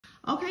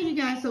Okay, you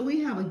guys, so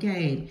we have a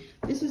game.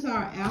 This is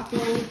our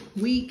apple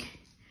week.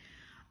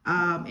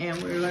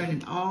 And we're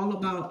learning all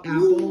about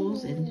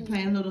apples and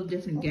playing little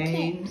different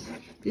games.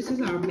 This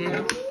is our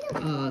math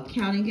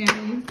counting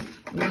game.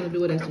 We're going to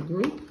do it as a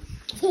group.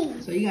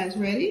 So you guys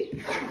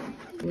ready?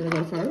 We're going to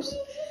go first.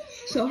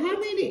 So how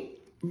many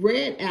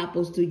red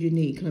apples do you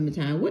need,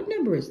 Clementine? What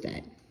number is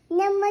that?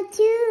 Number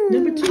 2.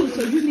 Number 2.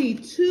 So you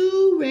need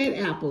 2 red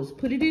apples.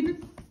 Put it in the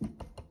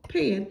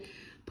pan.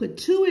 Put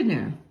 2 in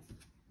there.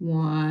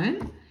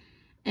 1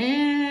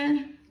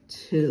 and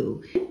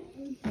 2.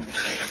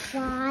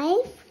 5.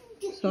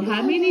 So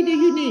how many do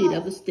you need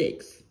of the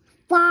sticks?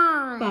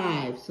 5.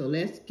 5. So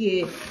let's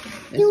find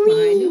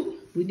them.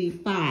 We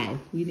need 5.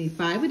 We need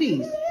 5 of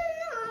these.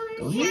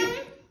 Go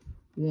ahead.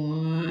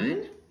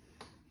 1,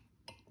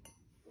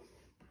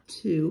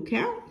 2,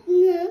 count.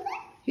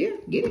 Here,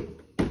 get it.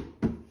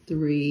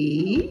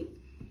 3,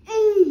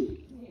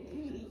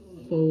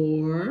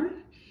 4,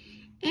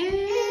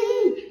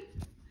 and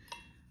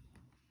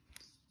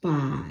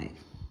 5.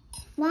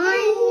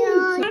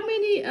 How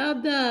many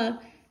of the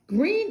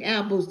green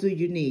apples do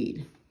you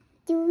need?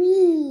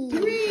 3.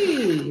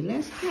 3.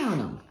 Let's count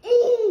them.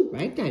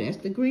 Right there. That's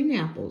the green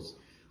apples.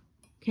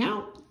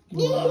 Count.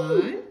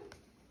 1,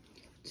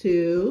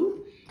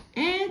 2,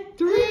 and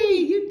 3.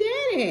 You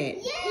did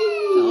it.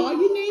 So all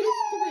you need is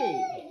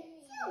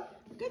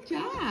 3. Good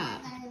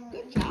job.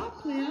 Good job,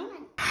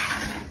 Clem.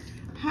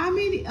 How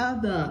many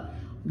of the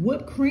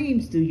whipped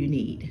creams do you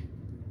need?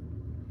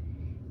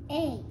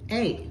 8.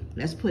 8.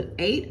 Let's put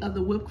 8 of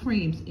the whipped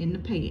creams in the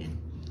pan.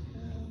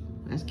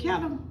 Let's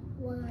count them.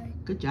 1.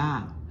 Good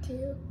job.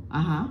 2.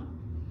 Uh-huh.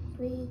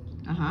 3.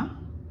 Uh-huh.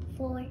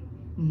 4.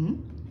 Mm-hmm.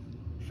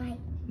 5.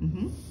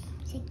 Mm-hmm.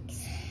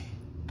 6.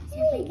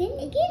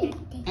 7.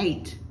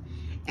 8.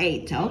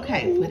 8.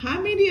 Okay.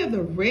 How many of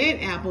the red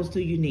apples do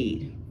you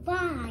need?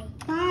 5.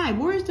 5.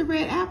 Where's the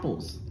red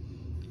apples?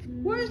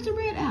 Where's the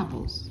red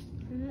apples?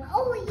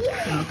 Oh,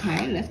 yeah.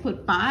 Okay. Let's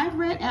put 5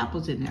 red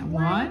apples in there.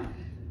 1,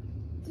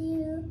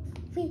 2,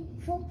 3,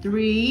 4.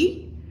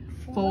 3,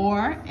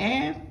 4,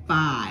 and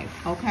 5.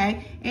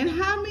 Okay. And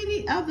how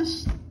many of the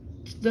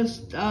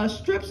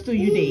strips do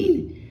you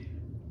need?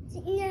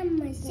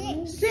 Number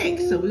 6.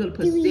 6. So we're going to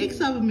put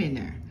 6 of them in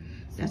there.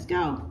 Let's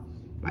go.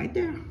 Right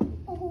there.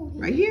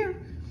 Right here.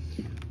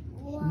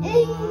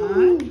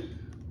 1,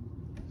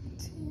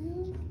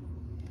 2,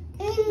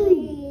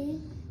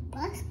 3.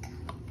 Let's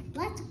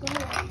go.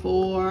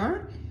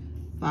 4,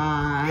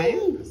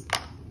 5,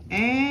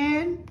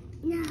 and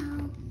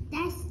No,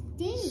 that's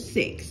 6.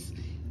 Is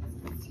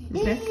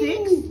that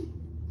 6?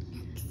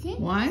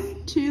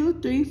 1, 2,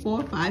 3,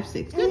 4, 5,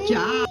 6. Good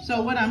job.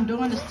 So what I'm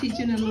doing is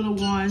teaching the little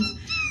ones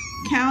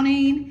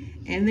counting,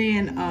 and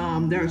then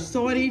they're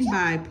sorting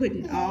by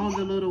putting all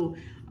the little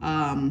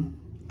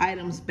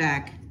items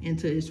back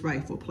into its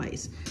rightful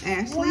place.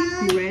 Ashley,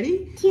 you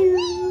ready?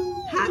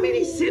 2. How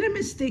many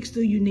cinnamon sticks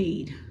do you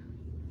need?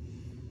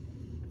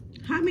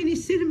 How many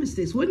cinnamon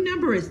sticks? What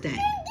number is that?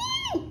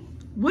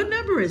 What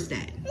number is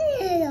that?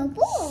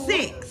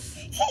 6.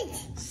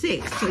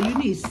 6. So you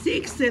need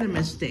 6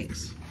 cinnamon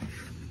sticks.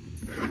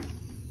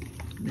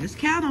 Let's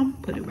count them.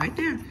 Put it right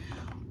there.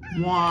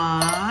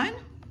 1,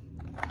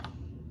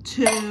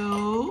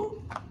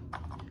 2,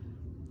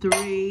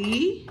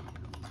 3,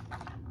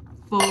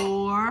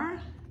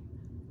 4,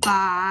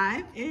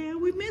 5,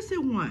 and we're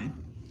missing 1.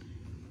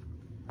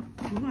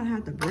 We're gonna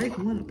have to break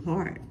one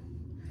apart.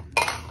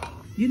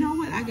 You know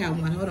what? I got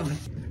one. Hold on.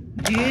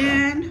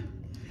 And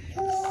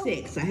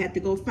 6. I had to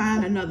go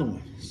find another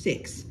one.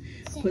 6.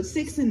 Put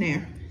 6 in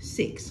there.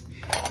 6.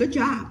 Good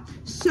job.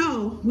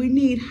 So we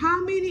need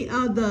how many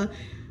of the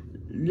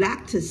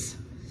lactose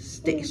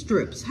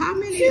strips? How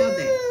many of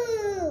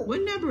that?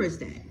 What number is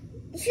that?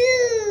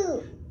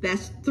 2.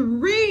 That's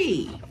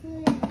 3.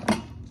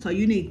 So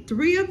you need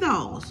 3 of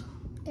those.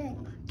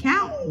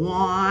 Count.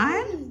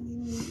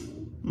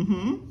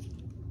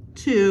 1,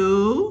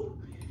 2,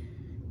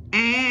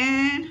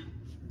 and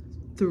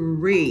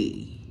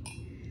 3.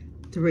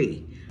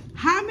 3.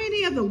 How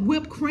many of the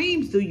whipped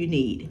creams do you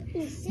need?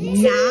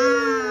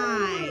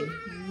 9.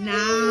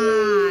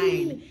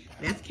 9.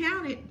 Let's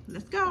count it.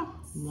 Let's go.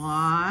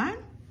 1.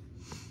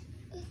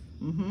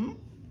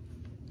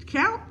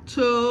 Count.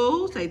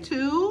 2. Say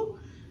 2.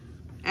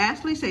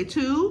 Ashley, say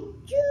 2.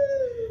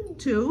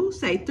 2.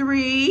 Say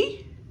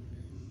 3.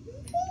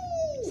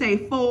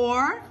 Say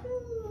 4.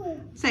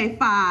 Say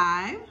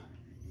 5.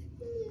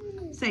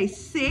 Say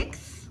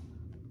 6.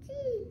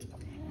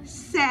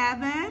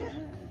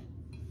 7.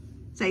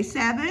 Say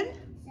 7.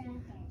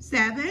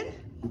 7.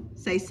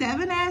 Say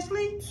 7,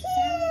 Ashley.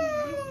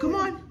 Come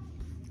on.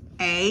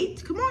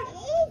 8. Come on.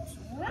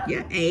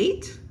 Yeah,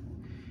 8.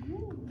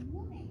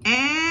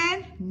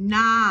 And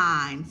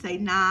 9. Say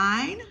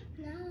 9.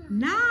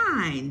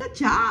 9. Good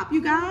job,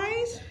 you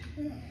guys.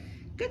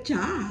 Good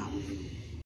job.